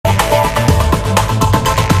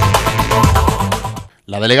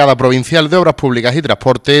La delegada provincial de Obras Públicas y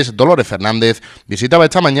Transportes, Dolores Fernández, visitaba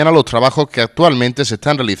esta mañana los trabajos que actualmente se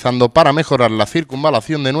están realizando para mejorar la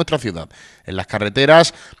circunvalación de nuestra ciudad, en las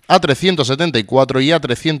carreteras A374 y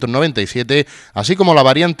A397, así como la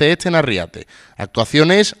variante este en Arriate.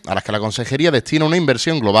 Actuaciones a las que la Consejería destina una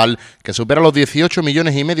inversión global que supera los 18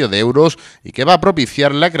 millones y medio de euros y que va a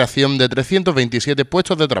propiciar la creación de 327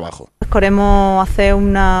 puestos de trabajo. Queremos hacer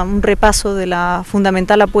un repaso de la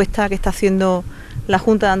fundamental apuesta que está haciendo la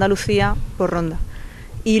Junta de Andalucía por Ronda,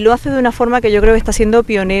 y lo hace de una forma que yo creo que está siendo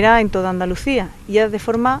pionera en toda Andalucía, y es de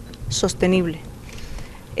forma sostenible.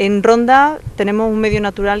 En Ronda tenemos un medio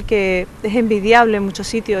natural que es envidiable en muchos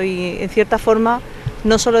sitios y en cierta forma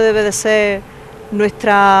no solo debe de ser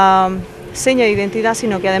nuestra seña de identidad,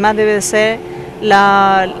 sino que además debe de ser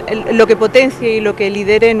lo que potencie y lo que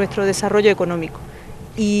lidere nuestro desarrollo económico.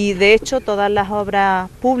 Y de hecho todas las obras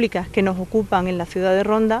públicas que nos ocupan en la ciudad de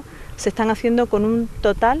Ronda se están haciendo con un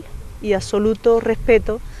total y absoluto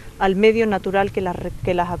respeto al medio natural que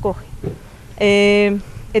las acoge.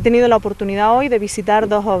 He tenido la oportunidad hoy de visitar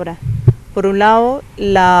dos obras. Por un lado,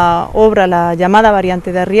 la llamada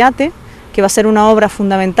variante de Arriate, que va a ser una obra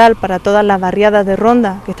fundamental para todas las barriadas de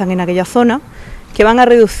Ronda que están en aquella zona, que van a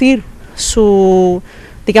reducir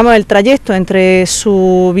el trayecto entre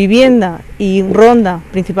su vivienda y Ronda,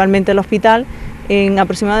 principalmente el hospital, en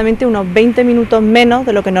aproximadamente unos 20 minutos menos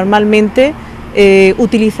de lo que normalmente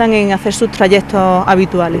utilizan en hacer sus trayectos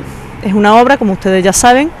habituales. Es una obra, como ustedes ya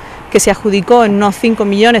saben, que se adjudicó en unos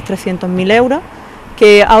 5.300.000 euros,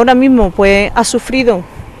 que ahora mismo pues ha sufrido,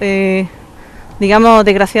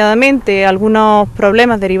 desgraciadamente, algunos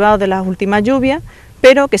problemas derivados de las últimas lluvias,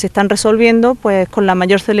 pero que se están resolviendo pues con la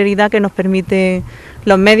mayor celeridad que nos permiten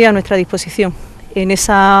los medios a nuestra disposición. En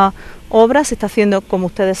esa obra se está haciendo, como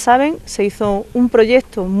ustedes saben, se hizo un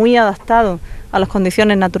proyecto muy adaptado a las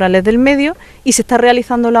condiciones naturales del medio y se está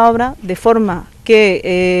realizando la obra de forma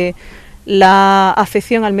que la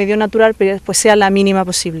afección al medio natural pues sea la mínima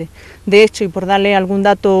posible. De hecho, y por darle algún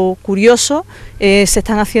dato curioso, se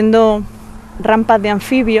están haciendo rampas de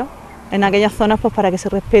anfibios en aquellas zonas pues para que se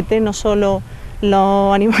respete no solo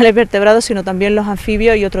los animales vertebrados, sino también los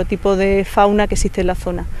anfibios y otro tipo de fauna que existe en la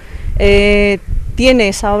zona. Tiene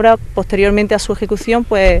esa obra, posteriormente a su ejecución,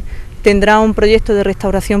 pues tendrá un proyecto de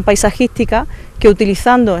restauración paisajística que,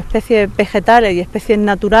 utilizando especies vegetales y especies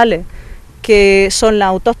naturales que son las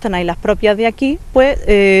autóctonas y las propias de aquí, pues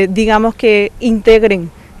digamos que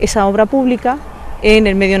integren esa obra pública en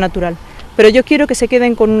el medio natural. Pero yo quiero que se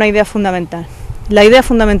queden con una idea fundamental. La idea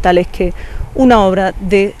fundamental es que una obra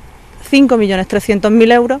de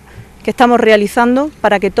 5.300.000 euros que estamos realizando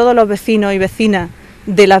para que todos los vecinos y vecinas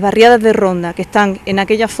de las barriadas de Ronda que están en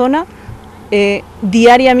aquella zona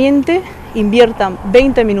diariamente inviertan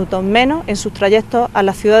 20 minutos menos en sus trayectos a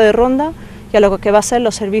la ciudad de Ronda y a lo que va a ser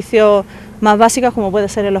los servicios más básicos, como puede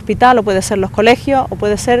ser el hospital, o puede ser los colegios, o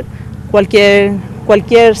puede ser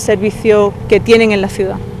cualquier servicio que tienen en la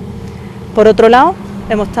ciudad. Por otro lado,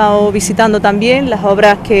 hemos estado visitando también las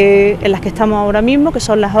obras en las que estamos ahora mismo, que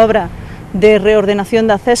son las obras de reordenación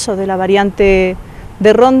de acceso de la variante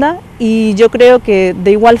de Ronda, y yo creo que de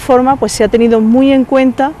igual forma pues se ha tenido muy en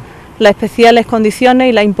cuenta las especiales condiciones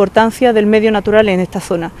y la importancia del medio natural en esta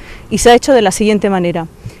zona, y se ha hecho de la siguiente manera.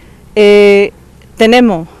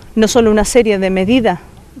 Tenemos no solo una serie de medidas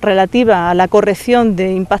relativas a la corrección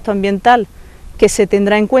de impacto ambiental que se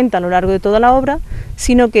tendrá en cuenta a lo largo de toda la obra,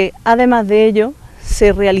 sino que además de ello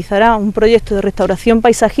se realizará un proyecto de restauración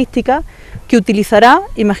paisajística que utilizará,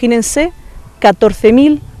 imagínense,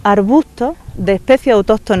 14.000 arbustos de especies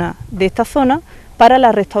autóctonas de esta zona para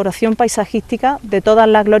la restauración paisajística de todas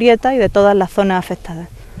las glorietas y de todas las zonas afectadas.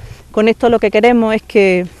 Con esto lo que queremos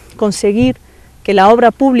es conseguir que la obra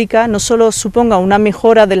pública no solo suponga una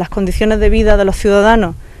mejora de las condiciones de vida de los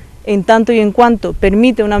ciudadanos, en tanto y en cuanto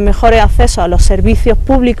permite unos mejores accesos a los servicios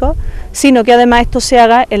públicos, sino que además esto se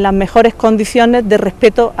haga en las mejores condiciones de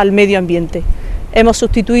respeto al medio ambiente. Hemos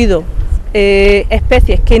sustituido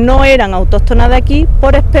especies que no eran autóctonas de aquí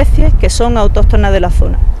por especies que son autóctonas de la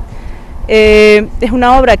zona. Es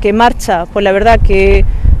una obra que marcha, pues la verdad que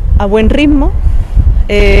a buen ritmo,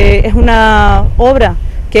 es una obra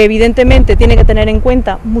que evidentemente tiene que tener en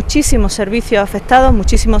cuenta muchísimos servicios afectados,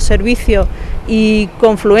 muchísimos servicios y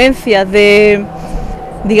confluencias de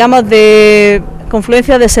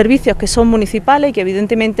servicios que son municipales y que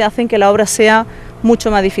evidentemente hacen que la obra sea mucho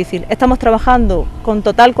más difícil. Estamos trabajando con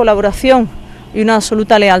total colaboración y una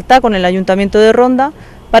absoluta lealtad con el Ayuntamiento de Ronda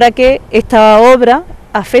para que esta obra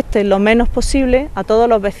afecte lo menos posible a todos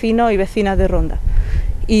los vecinos y vecinas de Ronda.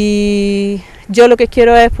 Y yo lo que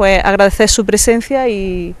quiero es pues agradecer su presencia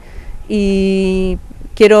y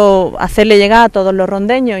quiero hacerle llegar a todos los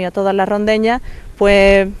rondeños y a todas las rondeñas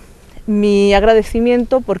pues mi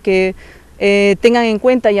agradecimiento porque tengan en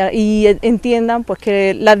cuenta y entiendan pues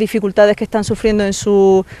que las dificultades que están sufriendo en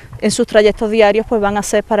sus trayectos diarios pues van a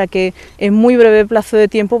ser para que en muy breve plazo de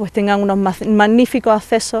tiempo pues tengan unos magníficos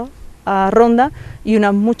accesos a Ronda y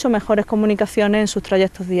unas mucho mejores comunicaciones en sus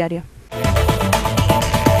trayectos diarios.